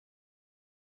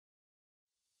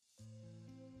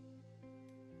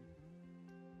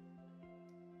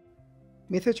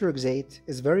Methotrexate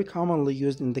is very commonly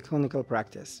used in the clinical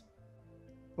practice,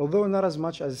 although not as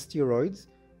much as steroids,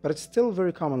 but it's still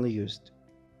very commonly used.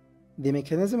 The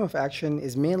mechanism of action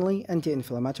is mainly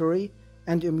anti-inflammatory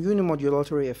and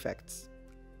immunomodulatory effects.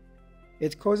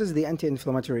 It causes the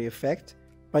anti-inflammatory effect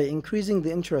by increasing the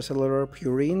intracellular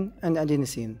purine and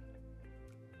adenosine.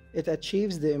 It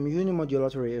achieves the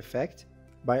immunomodulatory effect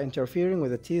by interfering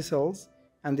with the T cells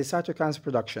and the cytokines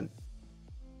production.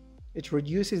 It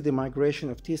reduces the migration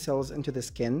of T cells into the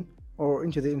skin or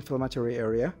into the inflammatory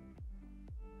area,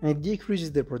 and it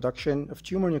decreases the production of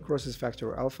tumor necrosis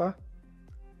factor alpha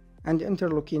and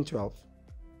interleukin 12.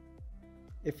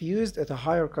 If used at a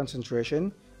higher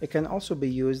concentration, it can also be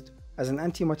used as an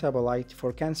antimetabolite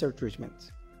for cancer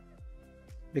treatment,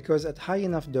 because at high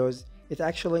enough dose, it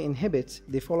actually inhibits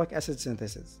the folic acid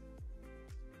synthesis.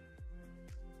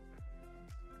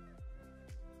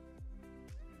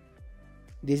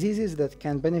 Diseases that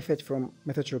can benefit from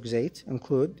methotrexate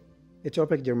include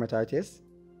atopic dermatitis,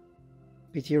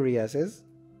 Psoriasis,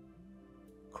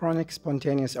 chronic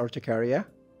spontaneous urticaria,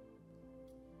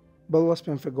 bullous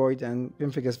pemphigoid and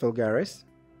pemphigus vulgaris,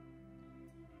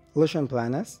 lichen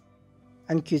planus,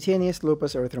 and cutaneous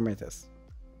lupus erythematosus.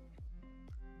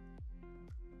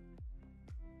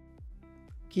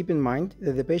 Keep in mind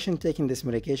that the patient taking this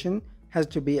medication has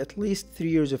to be at least 3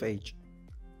 years of age.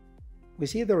 We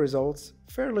see the results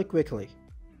fairly quickly.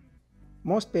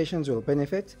 Most patients will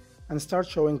benefit and start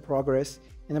showing progress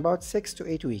in about 6 to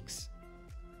 8 weeks,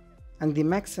 and the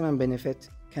maximum benefit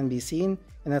can be seen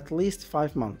in at least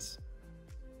 5 months.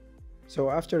 So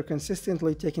after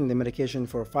consistently taking the medication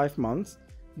for 5 months,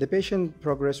 the patient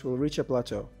progress will reach a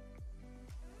plateau.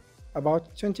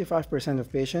 About 25%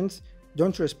 of patients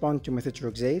don't respond to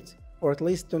methotrexate, or at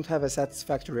least don't have a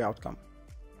satisfactory outcome.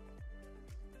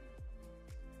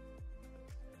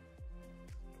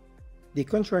 The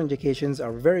contraindications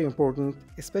are very important,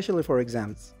 especially for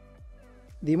exams.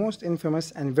 The most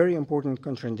infamous and very important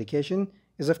contraindication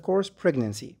is, of course,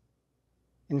 pregnancy.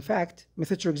 In fact,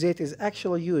 methotrexate is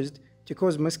actually used to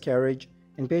cause miscarriage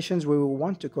in patients where we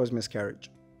want to cause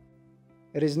miscarriage.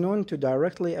 It is known to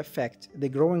directly affect the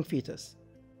growing fetus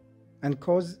and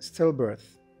cause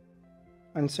stillbirth.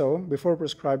 And so, before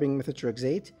prescribing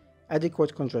methotrexate,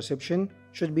 adequate contraception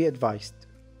should be advised.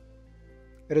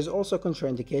 It is also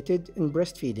contraindicated in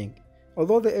breastfeeding,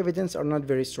 although the evidence are not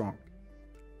very strong.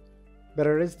 But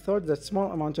it is thought that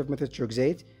small amount of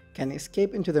methotrexate can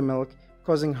escape into the milk,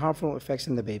 causing harmful effects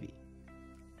in the baby.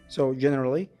 So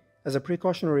generally, as a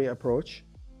precautionary approach,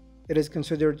 it is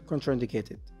considered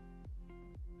contraindicated.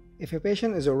 If a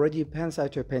patient is already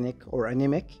pancytopenic or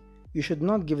anemic, you should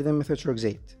not give them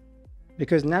methotrexate,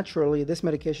 because naturally this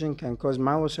medication can cause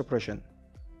myelosuppression.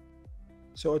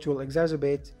 So it will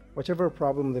exacerbate whatever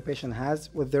problem the patient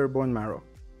has with their bone marrow.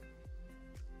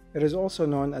 It is also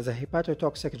known as a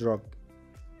hepatotoxic drug,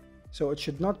 so it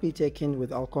should not be taken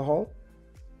with alcohol,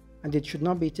 and it should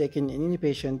not be taken in any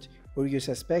patient where you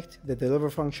suspect that the liver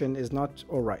function is not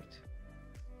alright.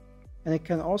 And it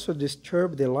can also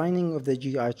disturb the lining of the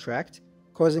GI tract,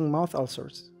 causing mouth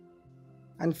ulcers.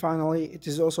 And finally, it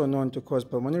is also known to cause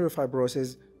pulmonary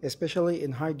fibrosis, especially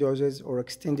in high doses or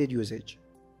extended usage.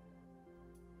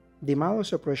 The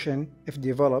myelosuppression, if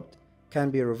developed, can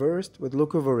be reversed with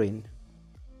leucovorin.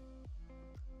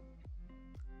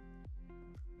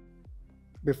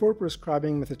 Before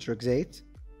prescribing methotrexate,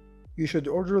 you should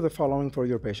order the following for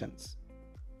your patients: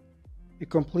 a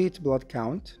complete blood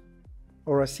count,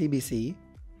 or a CBC,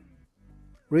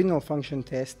 renal function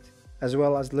test, as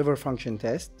well as liver function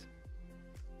test,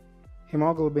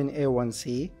 hemoglobin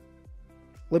A1C,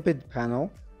 lipid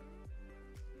panel,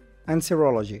 and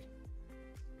serology.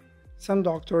 Some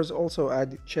doctors also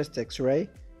add chest X-ray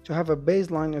to have a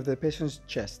baseline of the patient's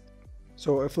chest,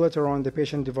 so if later on the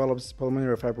patient develops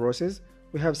pulmonary fibrosis,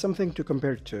 we have something to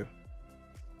compare to.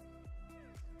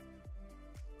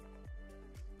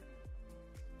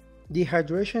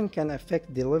 Dehydration can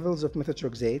affect the levels of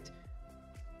methotrexate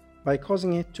by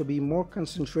causing it to be more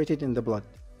concentrated in the blood.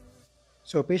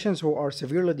 So patients who are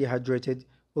severely dehydrated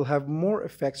will have more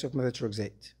effects of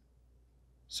methotrexate.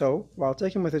 So, while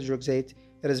taking methotrexate,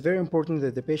 it is very important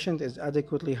that the patient is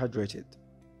adequately hydrated.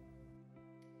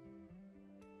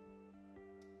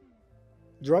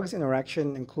 Drugs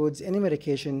interaction includes any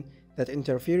medication that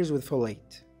interferes with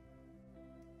folate.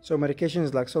 So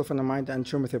medications like sulfonamide and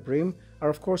trimethoprim are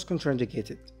of course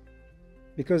contraindicated,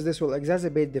 because this will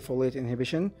exacerbate the folate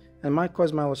inhibition and might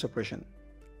cause myelosuppression.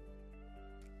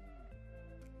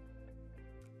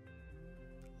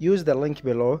 Use the link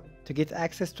below to get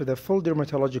access to the full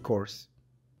dermatology course.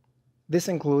 This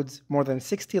includes more than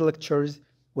 60 lectures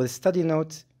with study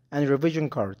notes and revision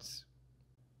cards.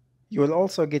 You will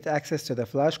also get access to the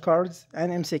flashcards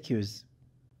and MCQs.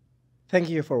 Thank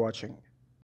you for watching.